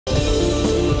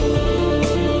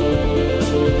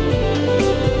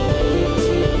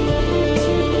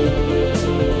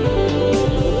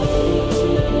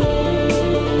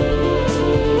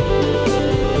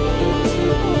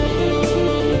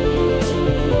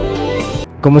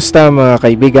Kumusta mga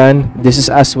kaibigan? This is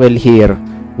Aswell here.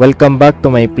 Welcome back to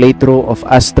my playthrough of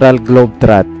Astral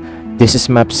Globetrot. This is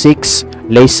MAP06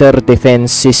 Laser Defense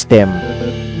System.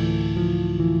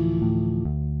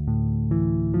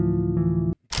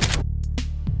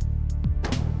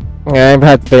 I've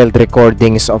had failed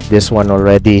recordings of this one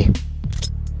already.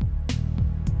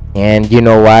 And you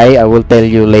know why? I will tell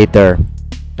you later.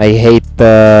 I hate,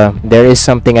 there is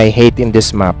something I hate in this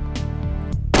map.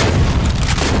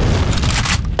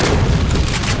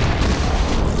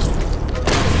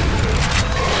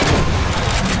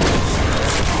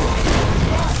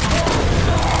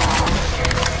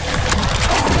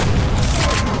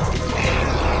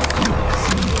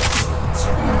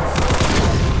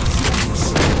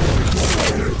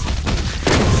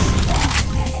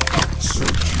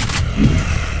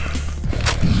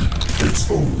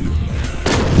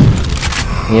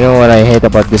 You know what I hate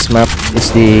about this map is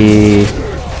the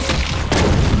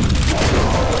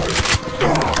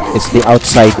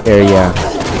outside area.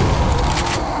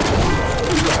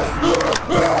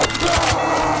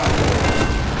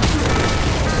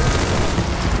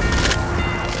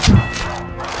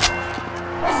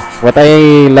 What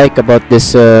I like about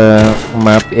this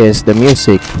map is the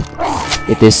music.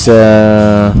 It is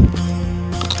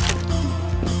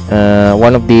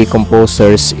one of the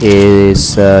composers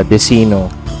is Decino.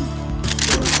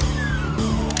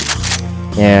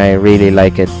 Yeah, I really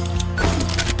like it.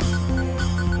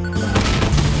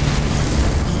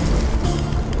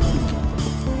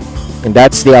 And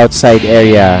that's the outside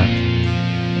area.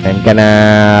 I'm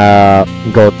gonna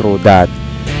go through that.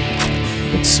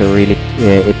 It's really,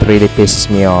 it really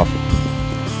pisses me off.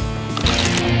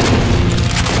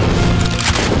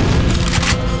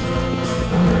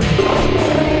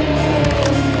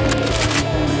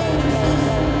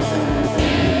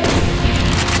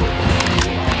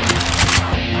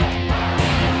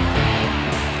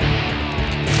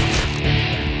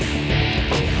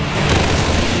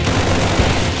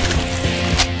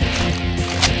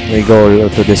 We go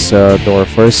to this door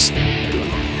first.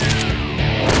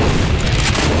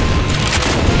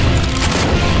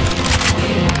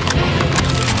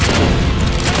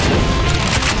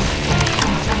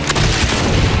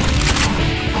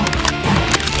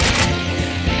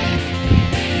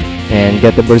 And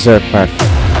get the berserk pack.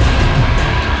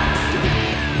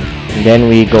 And then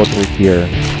we go through here.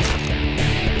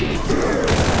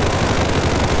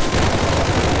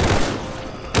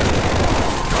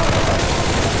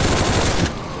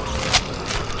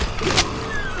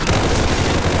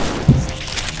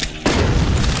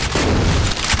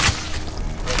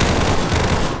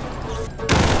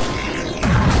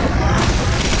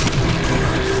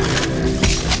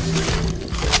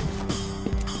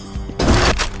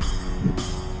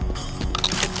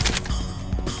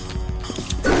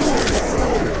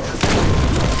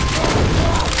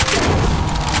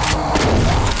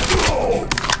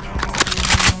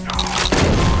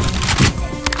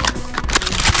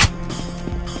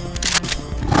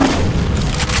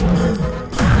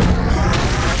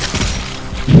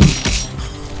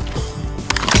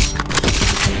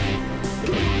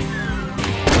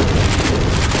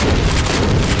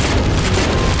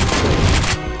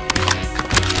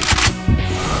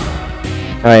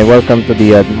 Alright, welcome to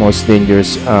the most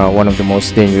dangerous, one of the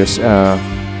most dangerous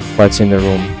parts in the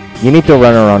room. You need to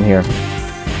run around here.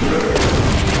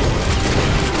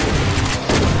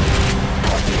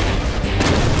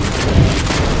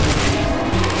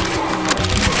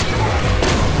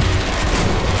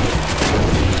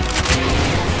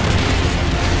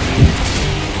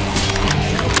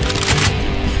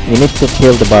 You need to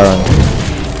kill the Baron.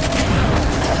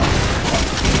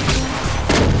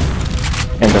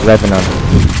 And the Revenant.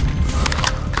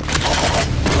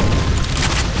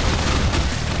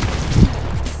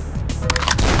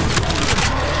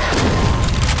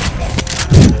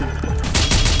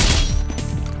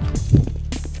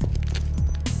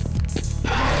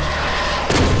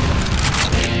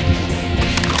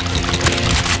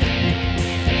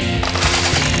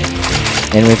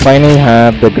 And we finally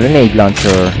have the grenade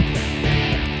launcher.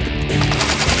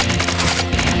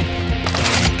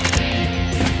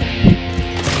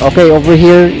 Okay, over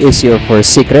here is your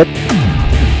first secret.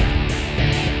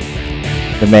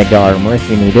 The Mega Armor if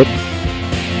you need it.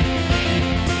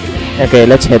 Okay,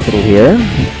 let's head through here.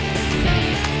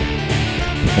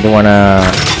 I don't wanna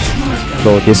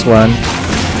go this one.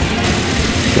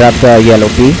 Grab the yellow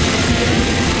key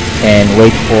and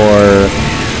wait for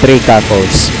 3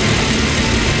 cackles.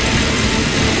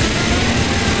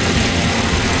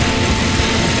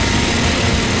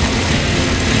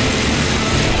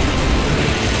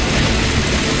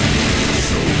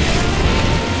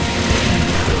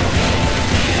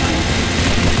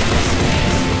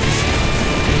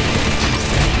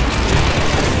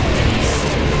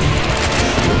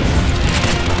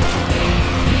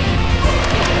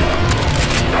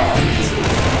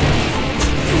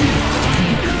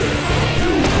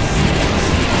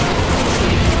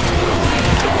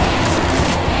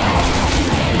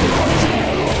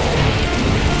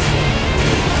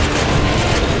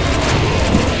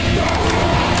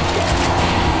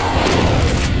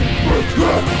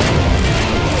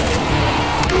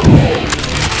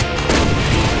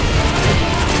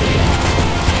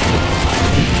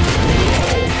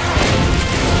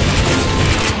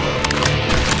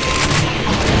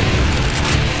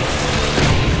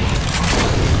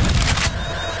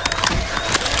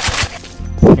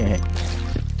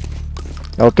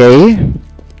 Okay.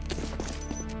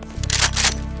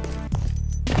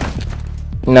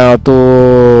 Now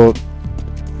to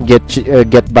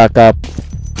get back up,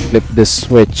 flip the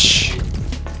switch.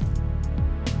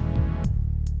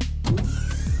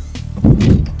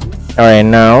 Alright,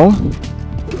 now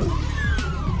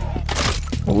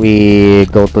we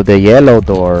go to the yellow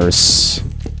doors,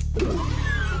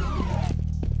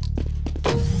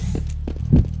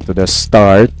 to the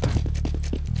start,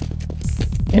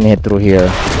 and head through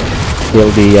here. Kill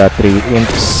the 3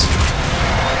 imps.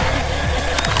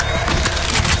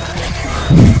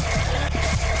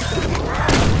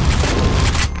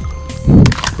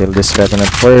 Kill this revenant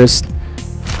first.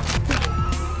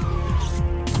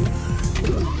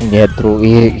 And head through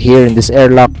here in this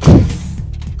airlock.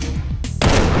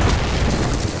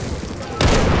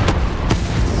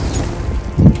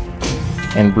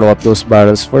 And blow up those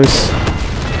barrels first.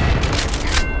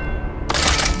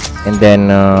 And then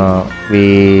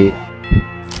we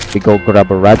go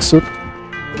grab a rad suit.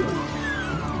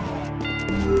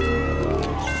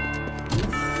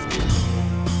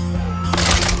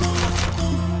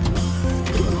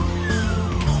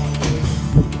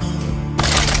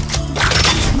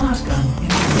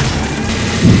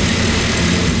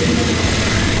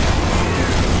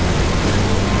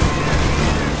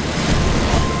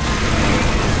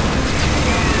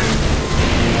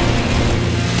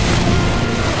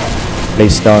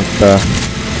 Please don't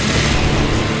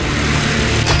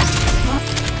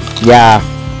yeah,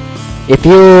 if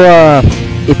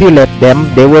you let them,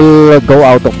 they will go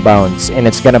out of bounds and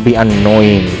it's gonna be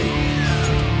annoying.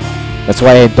 That's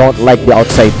why I don't like the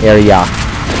outside area.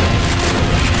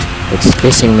 It's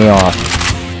pissing me off.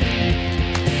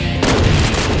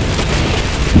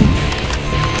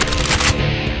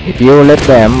 If you let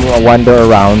them wander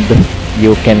around,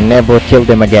 you can never kill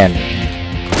them again.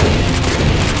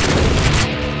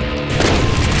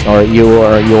 Or you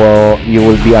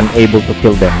will be unable to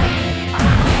kill them,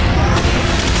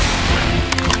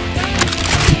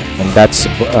 and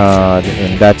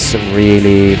that's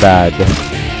really bad.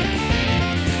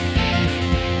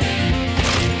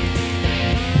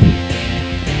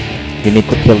 You need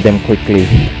to kill them quickly.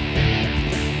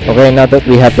 Okay, now that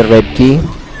we have the red key,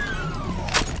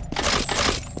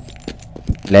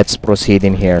 let's proceed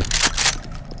in here.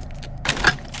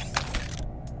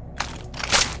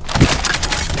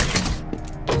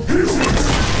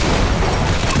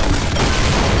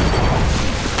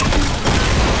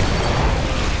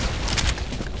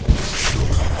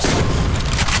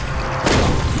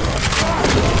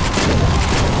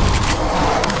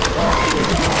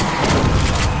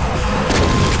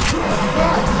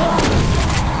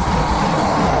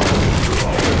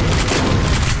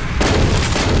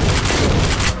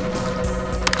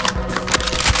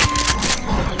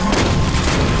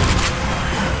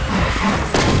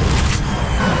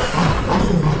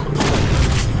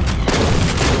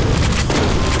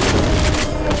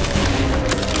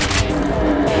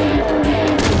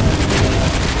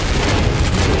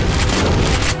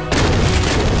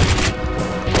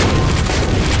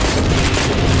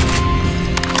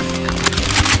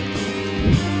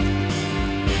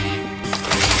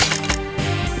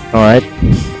 Alright.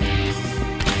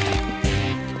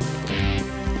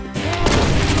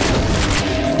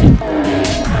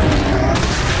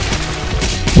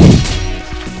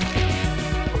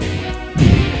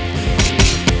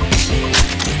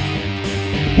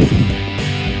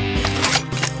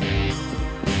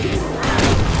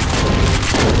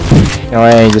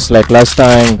 Alright, just like last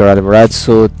time, grab a rad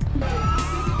suit.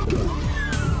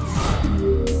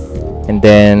 And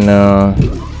then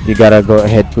you gotta go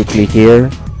ahead quickly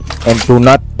here. And do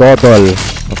not dawdle,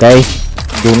 okay?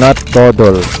 Do not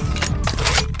dawdle.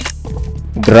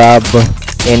 Grab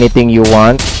anything you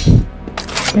want,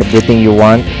 everything you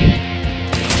want,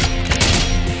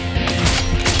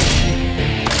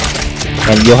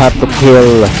 and you have to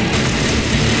kill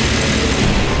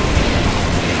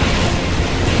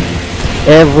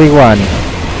everyone.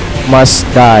 Must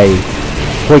die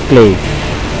quickly.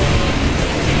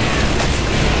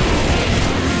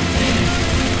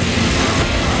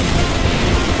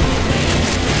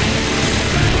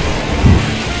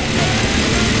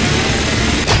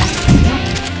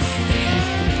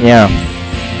 Yeah.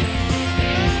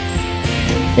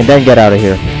 And then get out of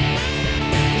here.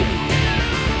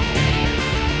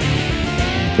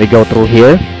 We go through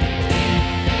here.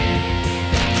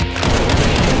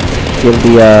 Kill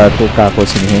the 2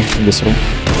 cockles in here, in this room.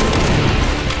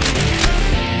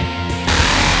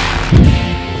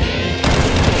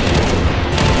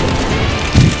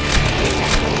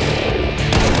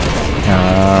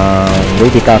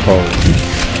 Where's the cockle?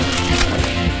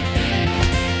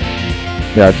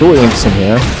 There are 2 imps in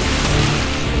here.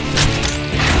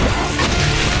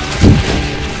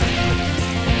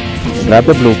 Grab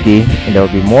the blue key, and there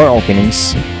will be more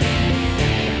openings.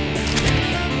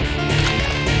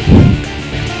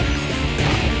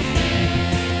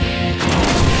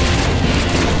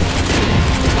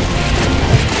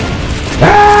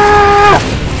 Ah!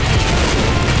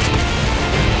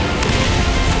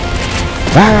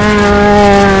 Ah!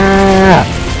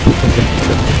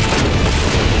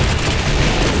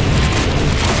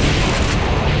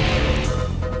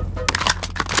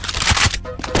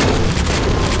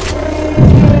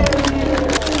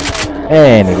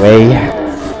 Anyway,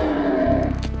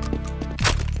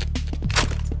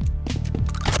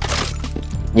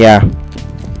 yeah,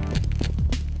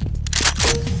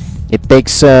 it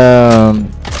takes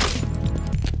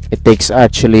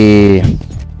actually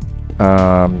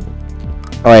oh,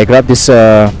 I grabbed this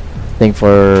thing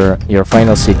for your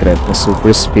final secret, the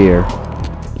super spear.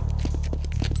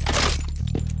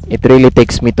 It really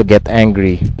takes me to get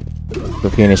angry to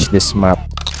finish this map.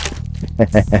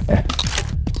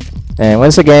 And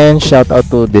once again, shout out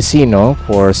to Decino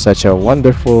for such a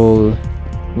wonderful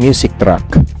music track.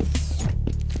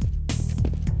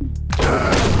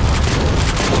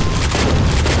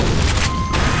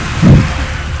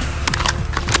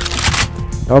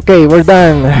 Okay, we're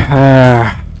done.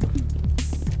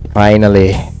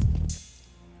 Finally.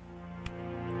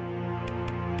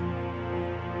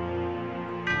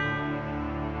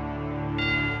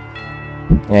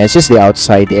 Yeah, it's just the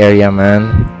outside area,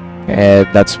 man.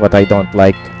 That's what I don't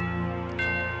like,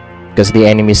 because the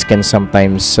enemies can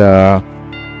sometimes go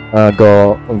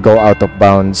out of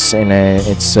bounds, and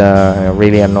it's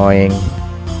really annoying.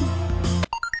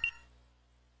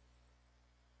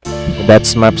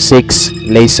 That's map 6,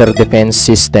 laser defense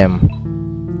system.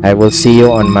 I will see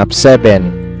you on map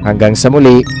 7. Hanggang sa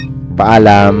muli,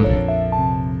 paalam.